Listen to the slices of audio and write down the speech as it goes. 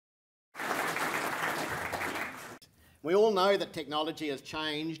We all know that technology has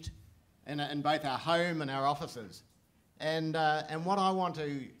changed in both our home and our offices. And what I want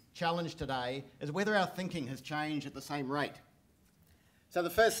to challenge today is whether our thinking has changed at the same rate. So the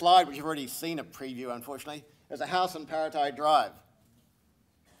first slide, which you've already seen a preview, unfortunately, is a house on Paratai Drive.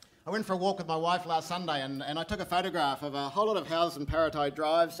 I went for a walk with my wife last Sunday and I took a photograph of a whole lot of houses on Paratai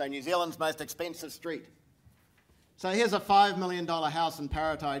Drive, so New Zealand's most expensive street. So here's a $5 million house on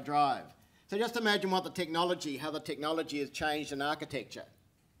Paratai Drive. So just imagine how the technology has changed in architecture.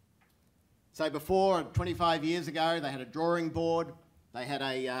 So before, 25 years ago, they had a drawing board, they had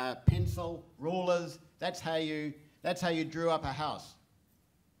a pencil, rulers. That's how you drew up a house.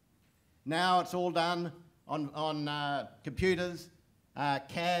 Now it's all done on computers,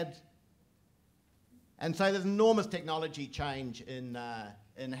 CAD, and so there's enormous technology change in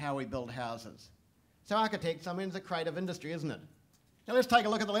how we build houses. So architects, I mean, it's a creative industry, isn't it? Now let's take a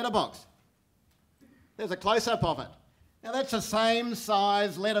look at the letterbox. There's a close-up of it. Now that's the same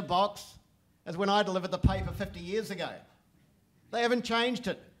size letterbox as when I delivered the paper 50 years ago. They haven't changed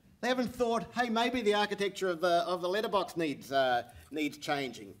it. They haven't thought, hey, maybe the architecture of the letterbox needs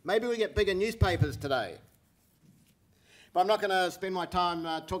changing. Maybe we get bigger newspapers today. But I'm not going to spend my time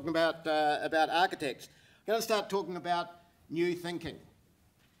talking about architects. I'm going to start talking about new thinking.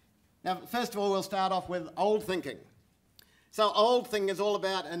 Now, first of all, we'll start off with old thinking. So old thinking is all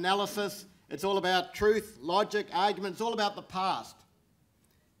about analysis. It's all about truth, logic, argument. It's all about the past.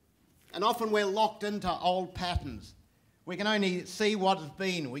 And often we're locked into old patterns. We can only see what has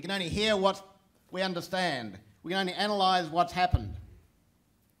been. We can only hear what we understand. We can only analyse what's happened.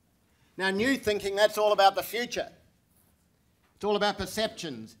 Now, new thinking, that's all about the future. It's all about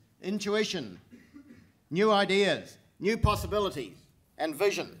perceptions, intuition, new ideas, new possibilities, and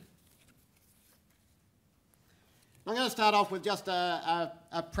vision. I'm going to start off with just a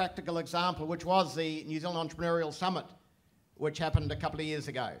practical example, which was the New Zealand Entrepreneurial Summit, which happened a couple of years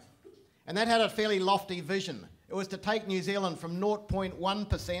ago. And that had a fairly lofty vision. It was to take New Zealand from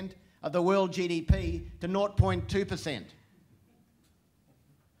 0.1% of the world GDP to 0.2%.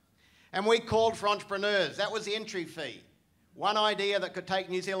 And we called for entrepreneurs. That was the entry fee. One idea that could take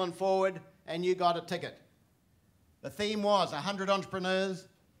New Zealand forward, and you got a ticket. The theme was 100 entrepreneurs,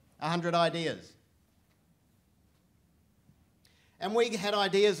 100 ideas. And we had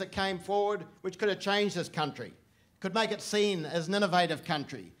ideas that came forward which could have changed this country, could make it seen as an innovative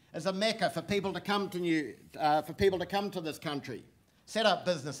country, as a mecca for people to come to this country, set up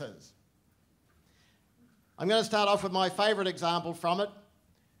businesses. I'm going to start off with my favourite example from it,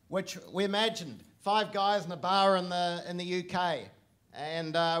 which we imagined 5 guys in a bar in the UK,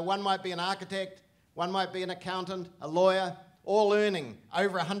 and one might be an architect, one might be an accountant, a lawyer, all earning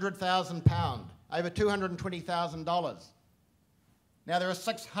over £100,000, over $220,000. Now there are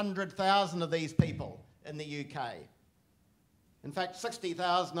 600,000 of these people in the UK. In fact,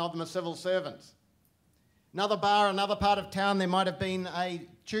 60,000 of them are civil servants. Another bar, another part of town, there might have been a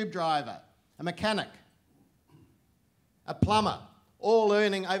tube driver, a mechanic, a plumber, all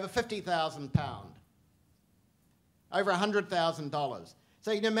earning over £50,000, over $100,000.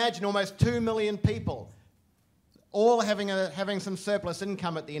 So you can imagine almost 2 million people all having some surplus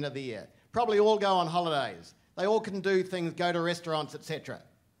income at the end of the year. Probably all go on holidays. They all can do things, go to restaurants, etc.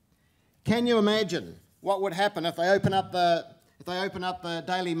 Can you imagine what would happen if they open up the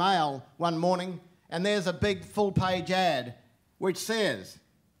Daily Mail one morning and there's a big full-page ad which says,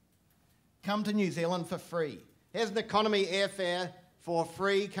 come to New Zealand for free. Here's an economy airfare for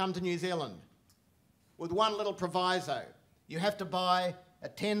free, come to New Zealand. With one little proviso, you have to buy a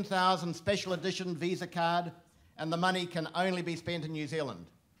 10,000 special edition Visa card and the money can only be spent in New Zealand.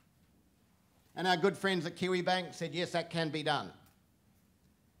 And our good friends at Kiwi Bank said, yes, that can be done.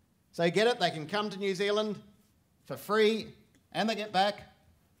 So get it, they can come to New Zealand for free and they get back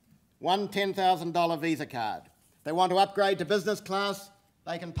one $10,000 Visa card. If they want to upgrade to business class,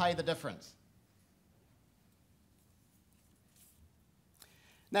 they can pay the difference.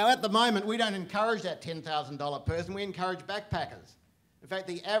 Now at the moment, we don't encourage that $10,000 person, we encourage backpackers. In fact,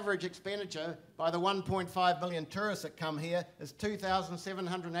 the average expenditure by the 1.5 million tourists that come here is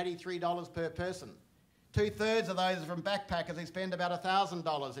 $2,783 per person. 2/3 of those are from backpackers who spend about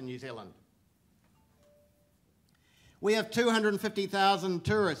 $1,000 in New Zealand. We have 250,000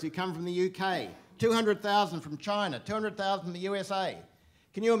 tourists who come from the UK, 200,000 from China, 200,000 from the USA.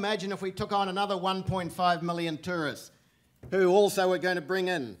 Can you imagine if we took on another 1.5 million tourists who also were going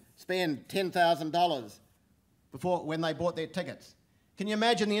to spend $10,000 when they bought their tickets? Can you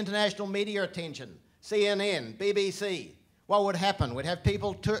imagine the international media attention? CNN, BBC. What would happen? We'd have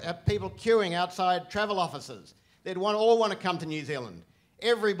people queuing outside travel offices. They'd all want to come to New Zealand.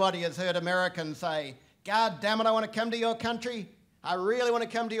 Everybody has heard Americans say, God damn it, I want to come to your country. I really want to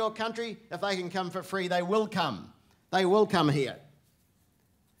come to your country. If they can come for free, they will come. They will come here.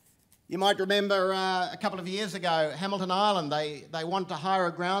 You might remember a couple of years ago, Hamilton Island, they wanted to hire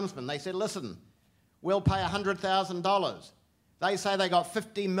a groundsman. They said, listen, we'll pay $100,000. They say they got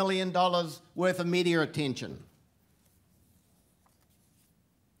 $50 million worth of media attention.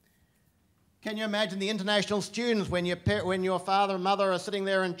 Can you imagine the international students when your father and mother are sitting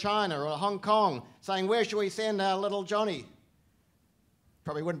there in China or Hong Kong saying, where should we send our little Johnny?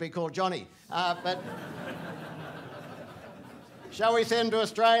 Probably wouldn't be called Johnny, but shall we send him to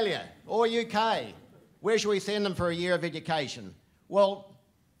Australia or UK? Where should we send them for a year of education? Well,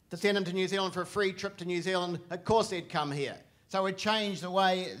 to send them to New Zealand for a free trip to New Zealand, of course they'd come here. So we'd change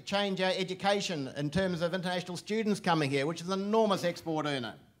our education in terms of international students coming here, which is an enormous export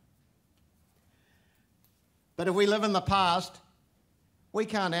earner. But if we live in the past, we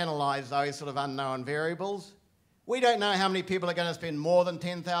can't analyse those sort of unknown variables. We don't know how many people are going to spend more than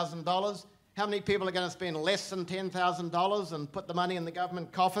 $10,000, how many people are going to spend less than $10,000 and put the money in the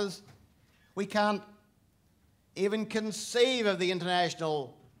government coffers. We can't even conceive of the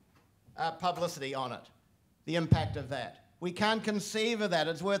international publicity on it, the impact of that. We can't conceive of that.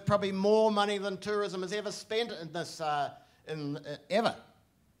 It's worth probably more money than tourism has ever spent in this, ever.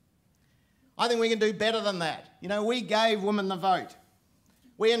 I think we can do better than that. You know, we gave women the vote.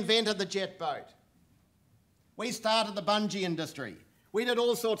 We invented the jet boat. We started the bungee industry. We did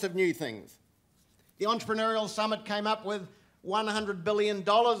all sorts of new things. The Entrepreneurial Summit came up with $100 billion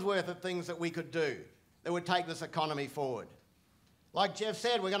worth of things that we could do that would take this economy forward. Like Jeff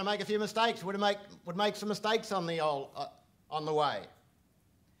said, we're going to make a few mistakes. We'd make some mistakes on the way.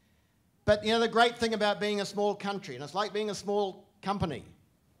 But, you know, the great thing about being a small country, and it's like being a small company,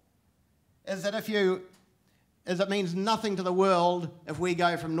 is that it means nothing to the world if we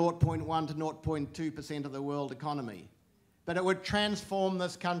go from 0.1 to 0.2% of the world economy. But it would transform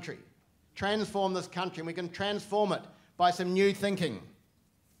this country. Transform this country, and we can transform it by some new thinking.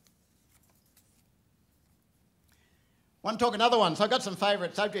 Want to talk another one? So I've got some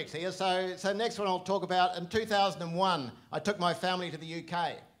favourite subjects here. So next one I'll talk about, in 2001, I took my family to the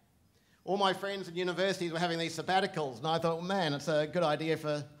UK. All my friends at universities were having these sabbaticals, and I thought, well, man, it's a good idea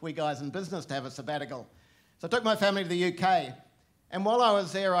for we guys in business to have a sabbatical. So I took my family to the UK, and while I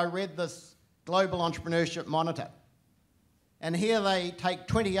was there, I read this Global Entrepreneurship Monitor. And here they take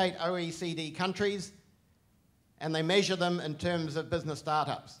 28 OECD countries, and they measure them in terms of business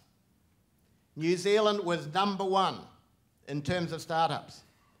startups. New Zealand was number one in terms of startups.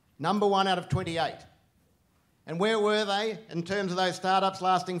 Number one out of 28. And where were they in terms of those startups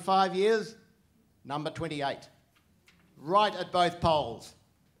lasting 5 years? Number 28. Right at both poles.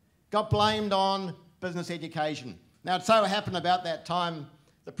 Got blamed on business education. Now, it so happened about that time,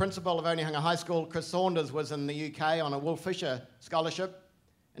 the principal of Onehunga High School, Chris Saunders, was in the UK on a Wolf Fisher scholarship,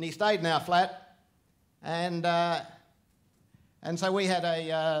 and he stayed in our flat, and so we had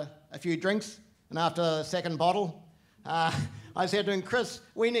a few drinks, and after the second bottle, I said to him, Chris,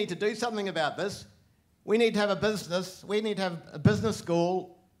 we need to do something about this. We need to have a business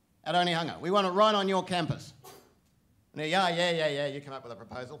school at Onehunga. We want it right on your campus. And he, yeah, you come up with a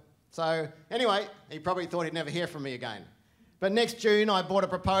proposal. So anyway, he probably thought he'd never hear from me again. But next June, I brought a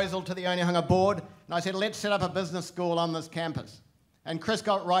proposal to the Onehunga board, and I said, let's set up a business school on this campus. And Chris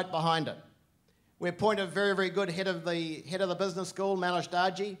got right behind it. We appointed a very, very good head of the business school, Manish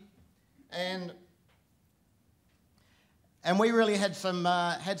Darji, and we really had some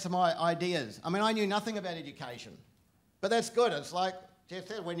ideas. I mean, I knew nothing about education, but that's good. It's like Jeff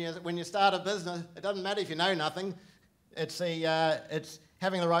said, when you start a business, it doesn't matter if you know nothing. It's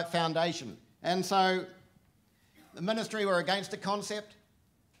having the right foundation. And so the ministry were against the concept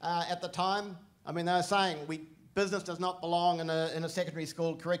at the time. I mean, they were saying business does not belong in a secondary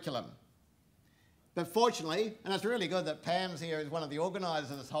school curriculum. But fortunately, and it's really good that Pam's here as one of the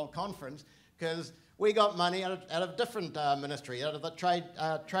organisers of this whole conference, because we got money out of different ministry, out of the Trade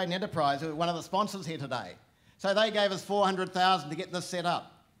and Enterprise, who are one of the sponsors here today. So they gave us $400,000 to get this set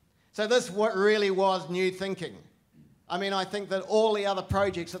up. So this really was new thinking. I mean, I think that all the other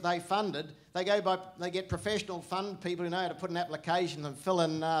projects that they funded, they get professional fund people who know how to put an application and fill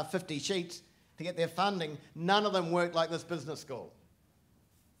in 50 sheets to get their funding. None of them worked like this business school.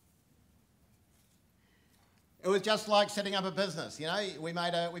 It was just like setting up a business. You know, we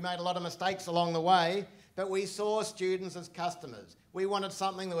made a lot of mistakes along the way, but we saw students as customers. We wanted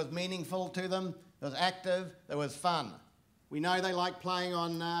something that was meaningful to them, that was active, that was fun. We know they like playing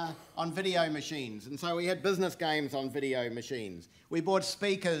on video machines, and so we had business games on video machines. We brought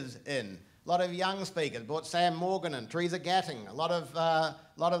speakers in. A lot of young speakers, brought Sam Morgan and Teresa Gatting, a lot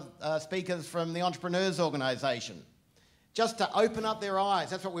of speakers from the Entrepreneurs Organisation, just to open up their eyes.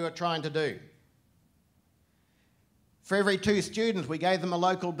 That's what we were trying to do. For every 2 students, we gave them a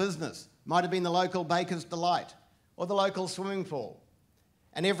local business. Might have been the local Baker's Delight or the local swimming pool.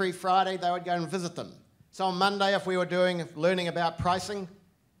 And every Friday, they would go and visit them. So on Monday, if we were learning about pricing,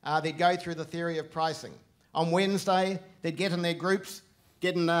 they'd go through the theory of pricing. On Wednesday, they'd get in their groups,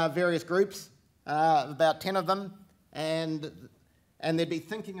 various groups, about 10 of them, and they'd be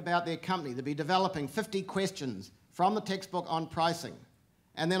thinking about their company. They'd be developing 50 questions from the textbook on pricing.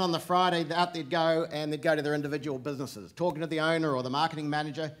 And then on the Friday, out they'd go, and they'd go to their individual businesses, talking to the owner or the marketing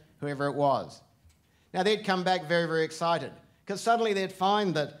manager, whoever it was. Now, they'd come back very, very excited, because suddenly they'd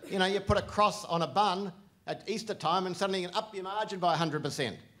find that, you put a cross on a bun at Easter time, and suddenly you can up your margin by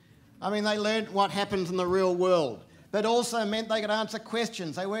 100%. I mean, they learned what happens in the real world, but also meant they could answer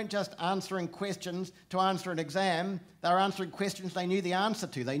questions. They weren't just answering questions to answer an exam. They were answering questions they knew the answer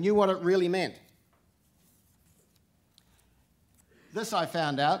to. They knew what it really meant. This, I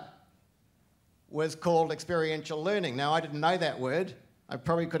found out, was called experiential learning. Now, I didn't know that word. I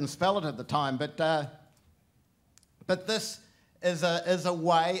probably couldn't spell it at the time, but this is a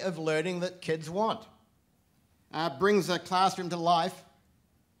way of learning that kids want. Brings a classroom to life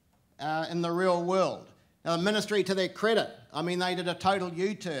in the real world. Now, the ministry, to their credit, I mean, they did a total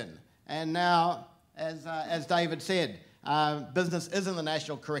U-turn. And now, as David said, business is in the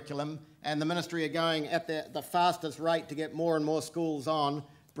national curriculum, and the ministry are going at the fastest rate to get more and more schools on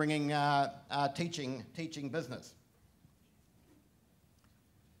bringing teaching business.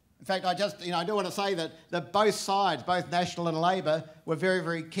 In fact, I do want to say that both sides, both National and Labor, were very,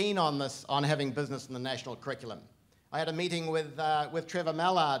 very keen on this, on having business in the national curriculum. I had a meeting with Trevor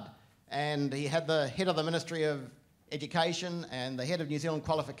Mallard, and he had the head of the Ministry of Education and the head of New Zealand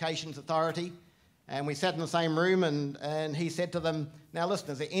Qualifications Authority, and we sat in the same room, and he said to them, now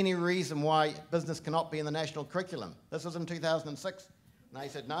listen, is there any reason why business cannot be in the national curriculum? This was in 2006. And they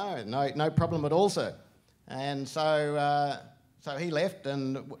said, no problem at all, sir. And so he left,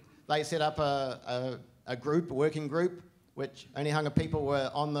 and they set up a working group, which only hung of people were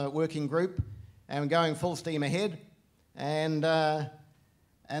on the working group, and going full steam ahead. And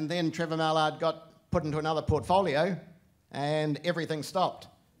then Trevor Mallard got put into another portfolio, and everything stopped.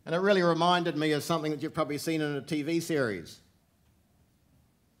 And it really reminded me of something that you've probably seen in a TV series.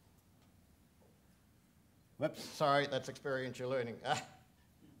 Whoops, sorry, that's experiential learning.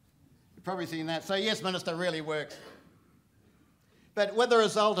 You've probably seen that. So yes, Minister, really works. But with the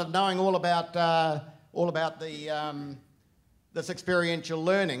result of knowing all about this experiential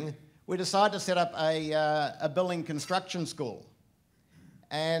learning, we decided to set up a building construction school.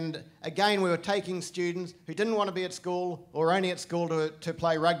 And again, we were taking students who didn't want to be at school or only at school to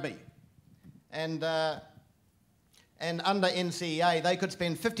play rugby. And under NCEA, they could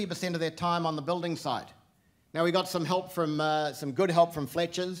spend 50% of their time on the building site. Now, we got some help from, some good help from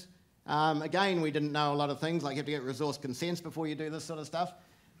Fletcher's. Again, we didn't know a lot of things, like you have to get resource consents before you do this sort of stuff.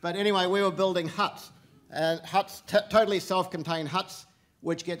 But anyway, we were building huts, totally self-contained huts,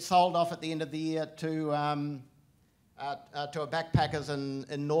 which get sold off at the end of the year to backpackers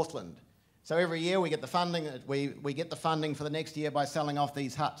in Northland. So every year we get the funding. We get the funding for the next year by selling off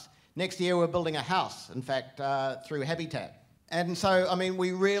these huts. Next year we're building a house, in fact, through Habitat. And so, I mean,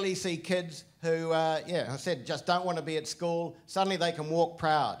 we really see kids who, I said, just don't want to be at school. Suddenly they can walk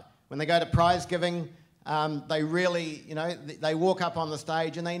proud. When they go to prize giving, they really, they walk up on the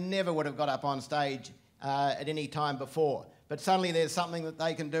stage, and they never would have got up on stage at any time before. But suddenly there's something that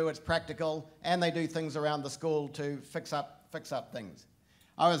they can do, it's practical, and they do things around the school to fix up things.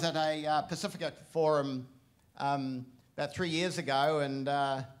 I was at a Pacifica forum about 3 years ago, and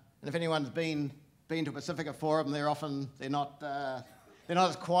if anyone's been to a Pacifica forum, they're not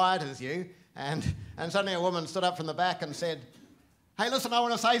as quiet as you. And suddenly a woman stood up from the back and said, "Hey, listen, I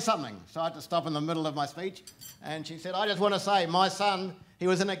want to say something." So I had to stop in the middle of my speech, and she said, "I just want to say, my son, he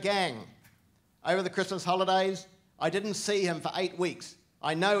was in a gang over the Christmas holidays. I didn't see him for 8 weeks.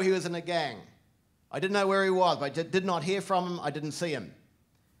 I know he was in a gang. I didn't know where he was, but I did not hear from him. I didn't see him.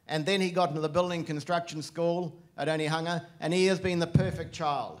 And then he got into the building construction school at Onehunga, and he has been the perfect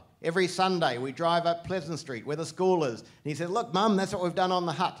child. Every Sunday we drive up Pleasant Street where the school is, and he said, 'Look, Mum, that's what we've done on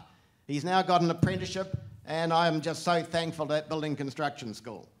the hut.' He's now got an apprenticeship, and I am just so thankful to that building construction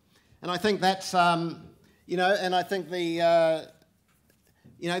school." And I think that's, and I think there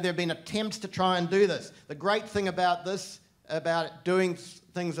have been attempts to try and do this. The great thing about this, about doing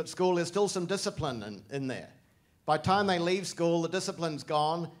things at school, is still some discipline in there. By the time they leave school, the discipline's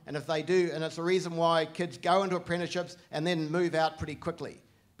gone, and if they do, and it's the reason why kids go into apprenticeships and then move out pretty quickly,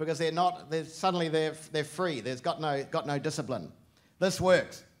 because suddenly they're free. There's got no discipline. This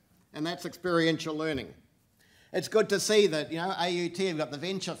works, and that's experiential learning. It's good to see that, AUT have got the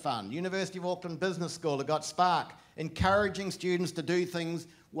Venture Fund, University of Auckland Business School have got Spark, encouraging students to do things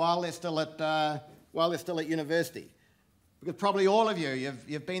while they're still at university. Because probably all of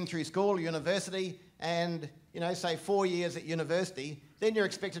you've been through school, university, and say 4 years at university, then you're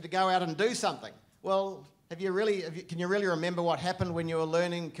expected to go out and do something. Well, can you really remember what happened when you were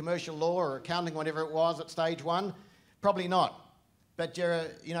learning commercial law or accounting, whatever it was, at stage one? Probably not. But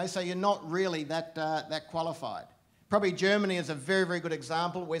so you're not really that qualified. Probably Germany is a very, very good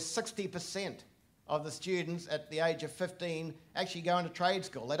example where 60% of the students at the age of 15 actually go into trade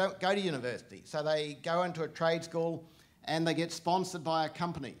school. They don't go to university, so they go into a trade school and they get sponsored by a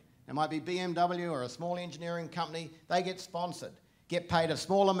company. It might be BMW or a small engineering company. They get sponsored, get paid a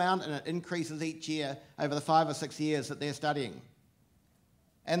small amount, and it increases each year over the 5 or 6 years that they're studying.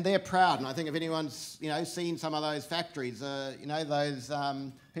 And they're proud, and I think if anyone's seen some of those factories, those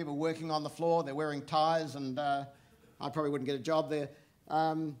people working on the floor, they're wearing ties, and I probably wouldn't get a job there,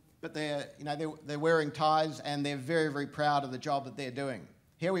 but they're wearing ties, and they're very, very proud of the job that they're doing.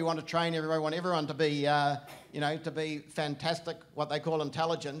 Here we want to train everyone, we want everyone to be, to be fantastic, what they call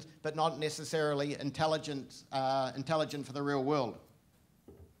intelligence, but not necessarily intelligent for the real world.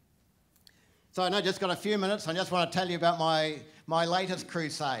 So I know I've just got a few minutes. I just want to tell you about my latest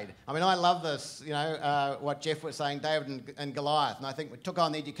crusade. I mean, I love this, what Jeff was saying, David and Goliath, and I think we took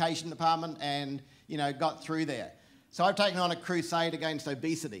on the education department and, got through there. So I've taken on a crusade against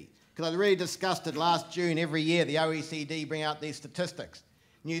obesity, because I really discussed it last June. Every year the OECD bring out these statistics.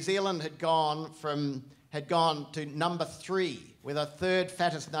 New Zealand had gone to number 3. We're the 3rd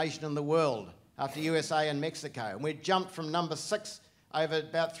fattest nation in the world after USA and Mexico, and we jumped from number 6 over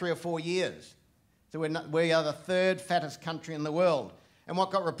about 3 or 4 years. So we are the 3rd fattest country in the world. And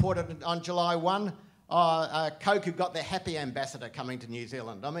what got reported on July 1, Coke who got their happy ambassador coming to New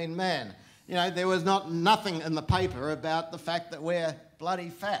Zealand. I mean, man, there was nothing in the paper about the fact that we're bloody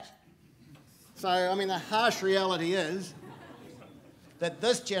fat. So, I mean, the harsh reality is that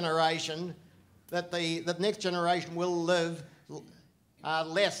this generation, that the next generation will live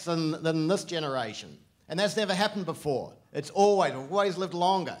less than this generation. And that's never happened before. We've always lived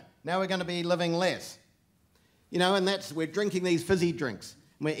longer. Now we're going to be living less. And we're drinking these fizzy drinks.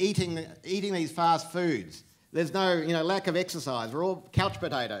 We're eating these fast foods. There's no, lack of exercise. We're all couch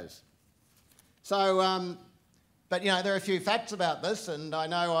potatoes. So, but, there are a few facts about this, and I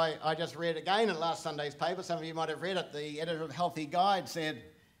know I just read again in last Sunday's paper, some of you might have read it, the editor of Healthy Guide said,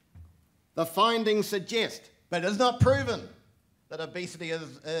 the findings suggest, but it's not proven, that obesity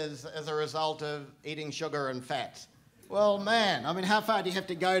is a result of eating sugar and fats. Well, man, I mean, how far do you have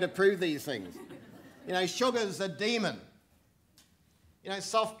to go to prove these things? Sugar's a demon.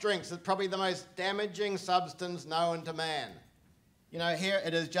 Soft drinks is probably the most damaging substance known to man. Here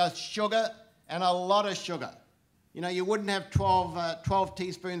it is just sugar and a lot of sugar. You wouldn't have 12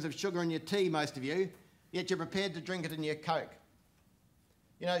 teaspoons of sugar in your tea, most of you, yet you're prepared to drink it in your Coke.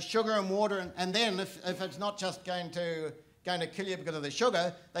 Sugar and water, and then if it's not just going to kill you because of the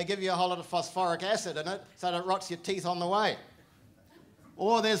sugar, they give you a whole lot of phosphoric acid in it so that it rots your teeth on the way.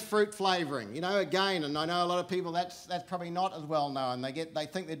 Or there's fruit flavouring, again, and I know a lot of people that's probably not as well known. They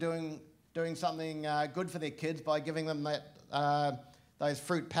think they're doing something good for their kids by giving them those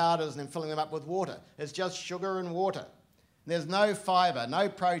fruit powders and then filling them up with water. It's just sugar and water. There's no fibre, no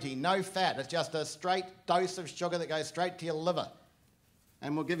protein, no fat. It's just a straight dose of sugar that goes straight to your liver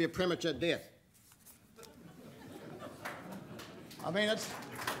and will give you premature death. I mean,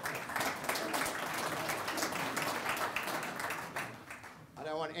 I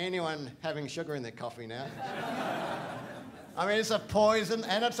don't want anyone having sugar in their coffee now. I mean, it's a poison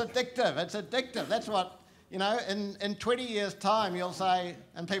and it's addictive. It's addictive. That's what, in 20 years' time you'll say,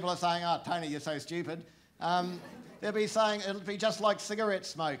 and people are saying, oh, Tony, you're so stupid. They'll be saying it'll be just like cigarette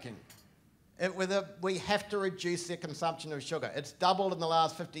smoking. We have to reduce the consumption of sugar. It's doubled in the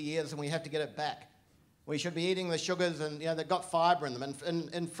last 50 years and we have to get it back. We should be eating the sugars and, they've got fibre in them,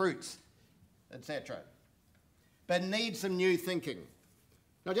 in fruits, etc. But need some new thinking.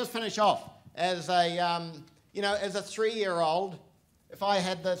 Now, just finish off. As a 3-year-old, if I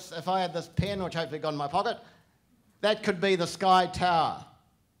had this pen, which hopefully got in my pocket, that could be the Sky Tower.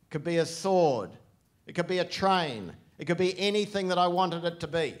 It could be a sword. It could be a train. It could be anything that I wanted it to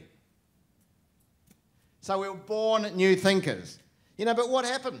be. So we were born new thinkers. But what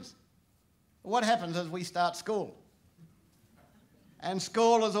happens? What happens is we start school. And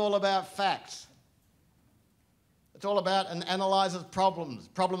school is all about facts. It's all about and analyses problems,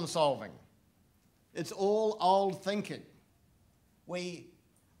 problem solving. It's all old thinking. We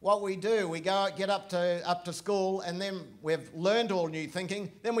what we do, we get up to school, and then we've learned all new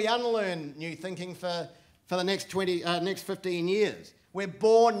thinking, then we unlearn new thinking for the next 15 years. We're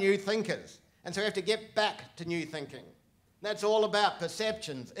born new thinkers, and so we have to get back to new thinking. That's all about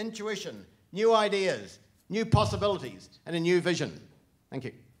perceptions, intuition, new ideas, new possibilities, and a new vision. Thank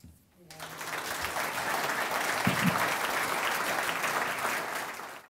you.